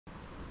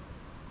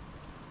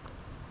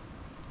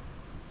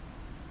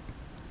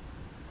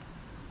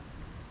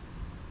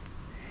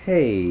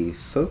Hey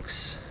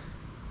folks,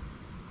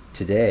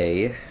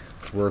 today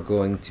we're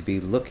going to be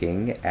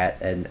looking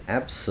at an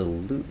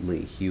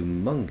absolutely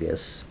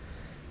humongous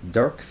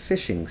dark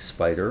fishing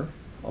spider,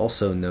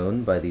 also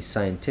known by the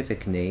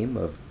scientific name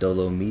of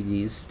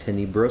Dolomedes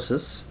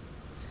Tenebrosus.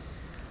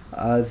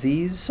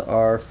 These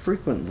are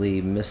frequently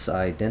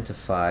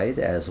misidentified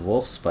as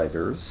wolf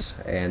spiders,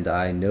 and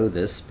I know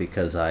this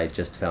because I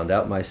just found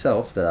out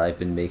myself that I've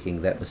been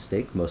making that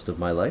mistake most of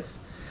my life.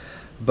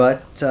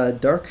 But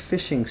dark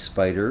fishing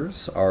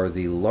spiders are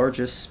the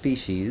largest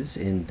species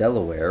in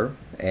Delaware,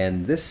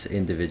 and this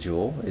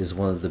individual is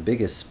one of the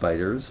biggest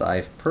spiders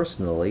I've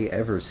personally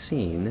ever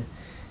seen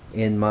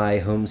in my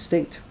home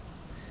state.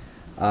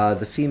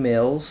 The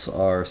females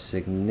are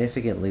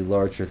significantly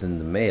larger than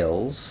the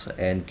males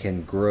and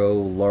can grow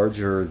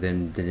larger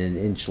than an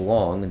inch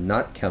long,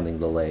 not counting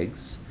the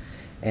legs.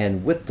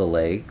 And with the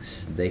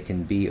legs, they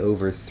can be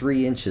over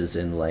 3 inches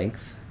in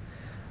length.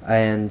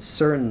 And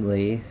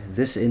certainly,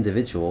 this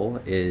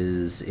individual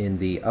is in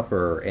the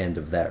upper end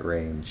of that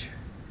range.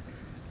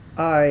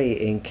 I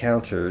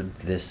encountered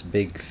this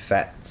big,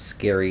 fat,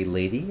 scary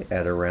lady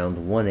at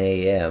around 1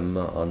 a.m.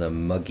 on a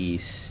muggy,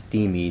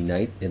 steamy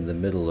night in the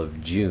middle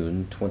of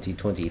June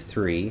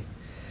 2023.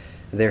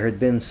 There had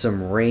been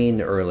some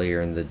rain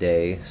earlier in the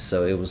day,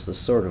 so it was the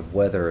sort of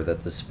weather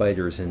that the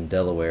spiders in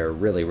Delaware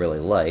really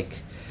like.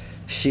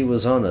 She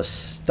was on a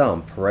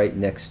stump right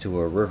next to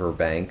a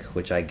riverbank,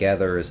 which I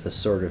gather is the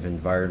sort of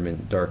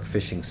environment dark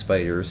fishing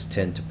spiders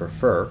tend to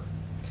prefer.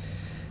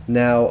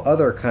 Now,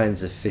 other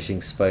kinds of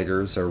fishing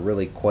spiders are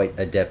really quite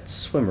adept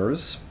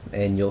swimmers,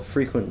 and you'll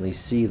frequently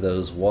see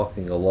those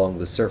walking along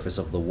the surface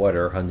of the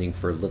water hunting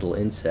for little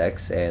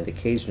insects and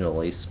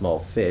occasionally small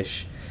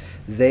fish.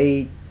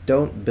 They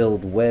don't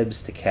build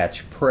webs to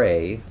catch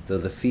prey, though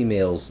the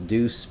females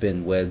do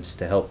spin webs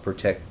to help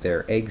protect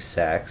their egg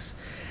sacs,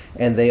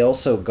 and they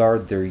also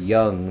guard their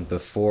young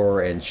before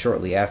and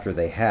shortly after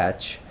they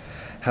hatch.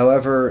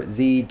 However,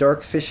 the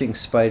dark fishing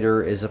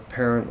spider is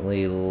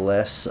apparently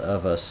less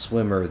of a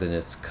swimmer than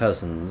its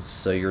cousins,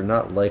 so you're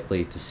not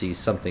likely to see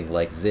something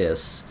like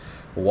this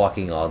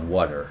walking on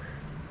water.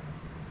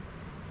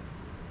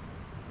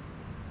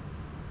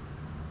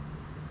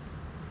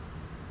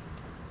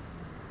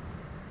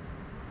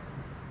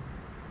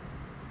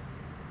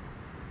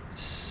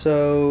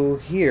 So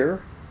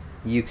here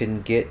you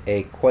can get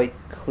a quite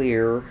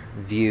clear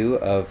view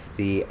of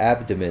the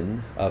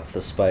abdomen of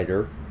the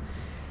spider.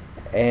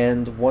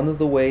 And one of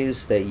the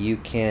ways that you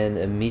can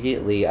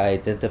immediately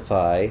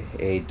identify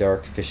a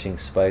dark fishing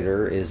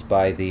spider is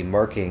by the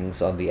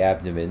markings on the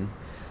abdomen.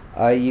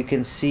 You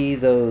can see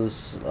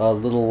those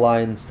little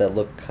lines that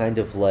look kind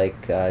of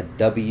like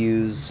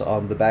W's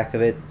on the back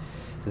of it.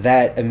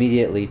 That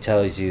immediately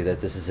tells you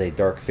that this is a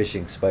dark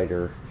fishing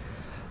spider.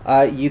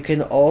 You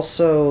can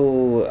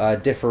also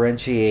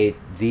differentiate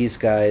these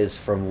guys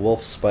from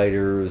wolf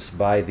spiders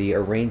by the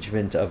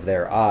arrangement of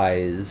their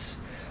eyes.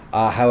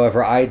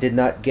 However, I did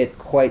not get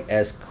quite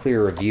as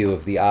clear a view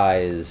of the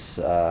eyes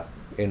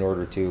in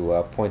order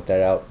to point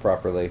that out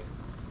properly.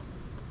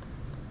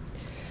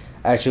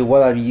 Actually,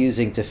 what I'm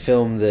using to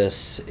film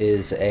this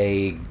is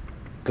a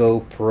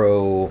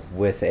GoPro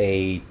with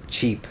a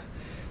cheap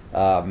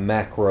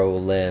macro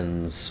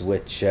lens,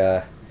 which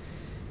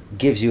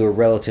gives you a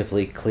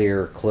relatively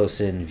clear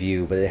close-in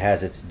view, but it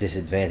has its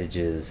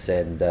disadvantages,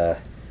 and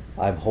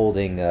I'm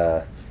holding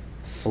a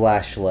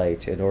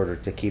flashlight in order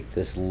to keep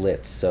this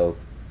lit, so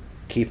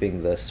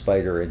keeping the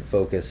spider in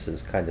focus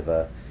is kind of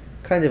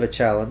a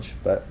challenge,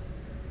 but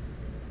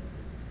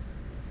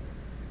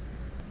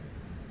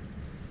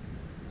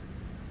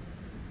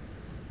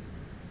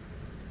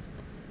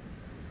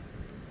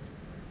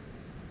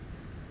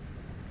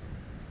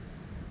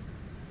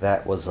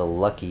that was a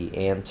lucky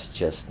ant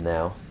just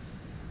now.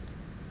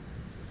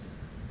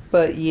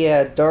 But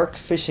yeah, dark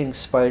fishing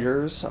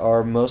spiders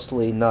are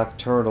mostly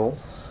nocturnal.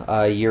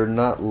 You're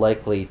not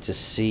likely to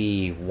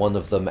see one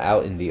of them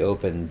out in the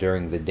open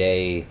during the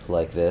day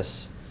like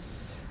this.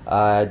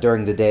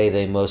 During the day,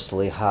 they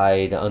mostly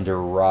hide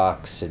under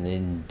rocks and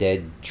in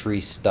dead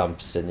tree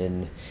stumps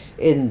and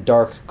in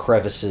dark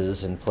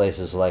crevices and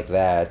places like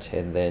that.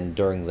 And then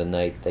during the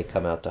night, they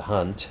come out to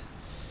hunt.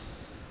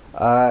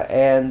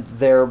 And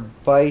their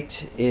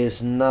bite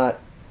is not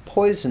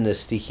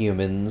poisonous to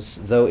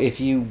humans, though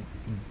if you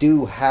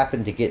do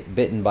happen to get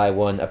bitten by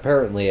one,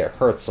 apparently it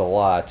hurts a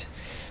lot.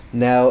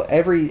 Now,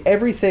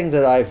 everything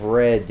that I've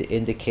read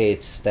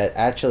indicates that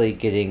actually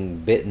getting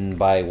bitten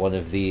by one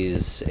of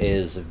these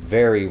is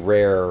very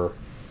rare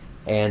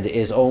and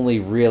is only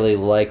really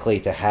likely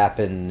to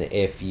happen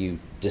if you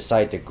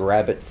decide to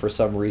grab it for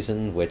some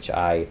reason, which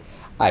I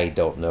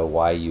don't know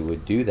why you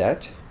would do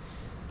that.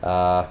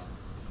 And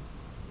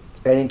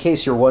in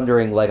case you're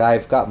wondering, like,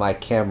 I've got my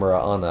camera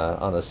on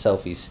a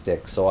selfie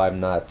stick, so I'm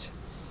not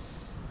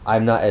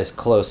as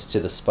close to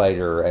the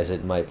spider as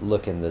it might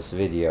look in this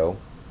video.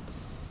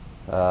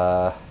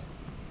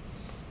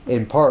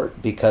 In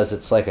part because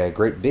it's like a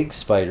great big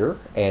spider,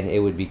 and it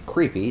would be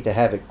creepy to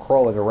have it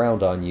crawling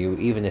around on you,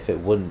 even if it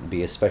wouldn't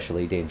be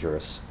especially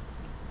dangerous.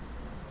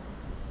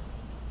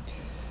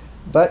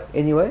 But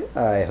anyway,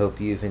 I hope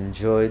you've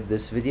enjoyed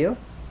this video,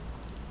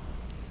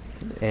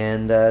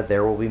 and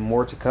there will be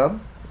more to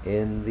come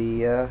in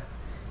the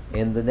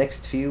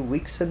next few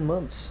weeks and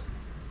months.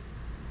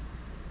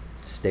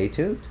 Stay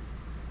tuned.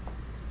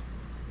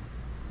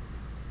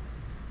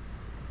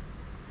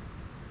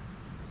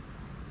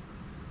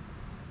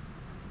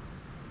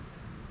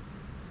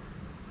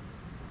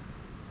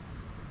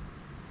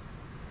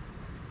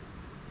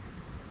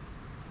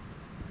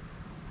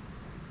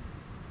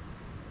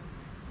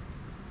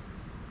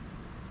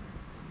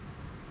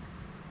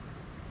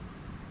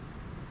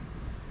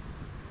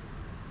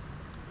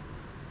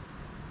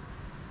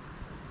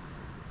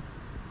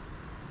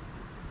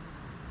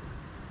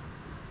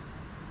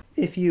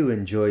 If you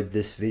enjoyed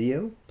this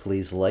video,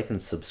 please like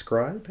and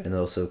subscribe, and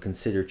also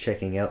consider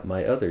checking out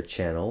my other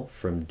channel,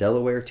 From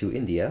Delaware to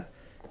India,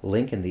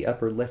 link in the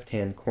upper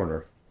left-hand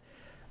corner.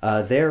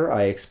 There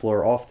I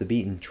explore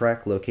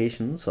off-the-beaten-track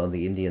locations on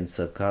the Indian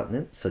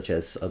subcontinent, such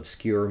as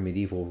obscure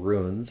medieval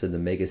ruins in the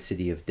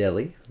mega-city of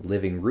Delhi,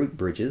 living root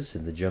bridges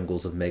in the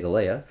jungles of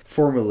Meghalaya,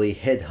 formerly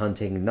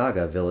head-hunting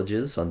Naga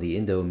villages on the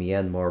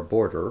Indo-Myanmar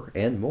border,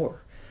 and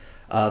more.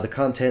 The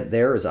content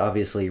there is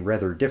obviously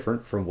rather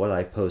different from what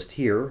I post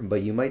here,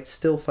 but you might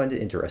still find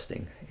it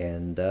interesting,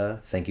 and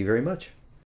thank you very much.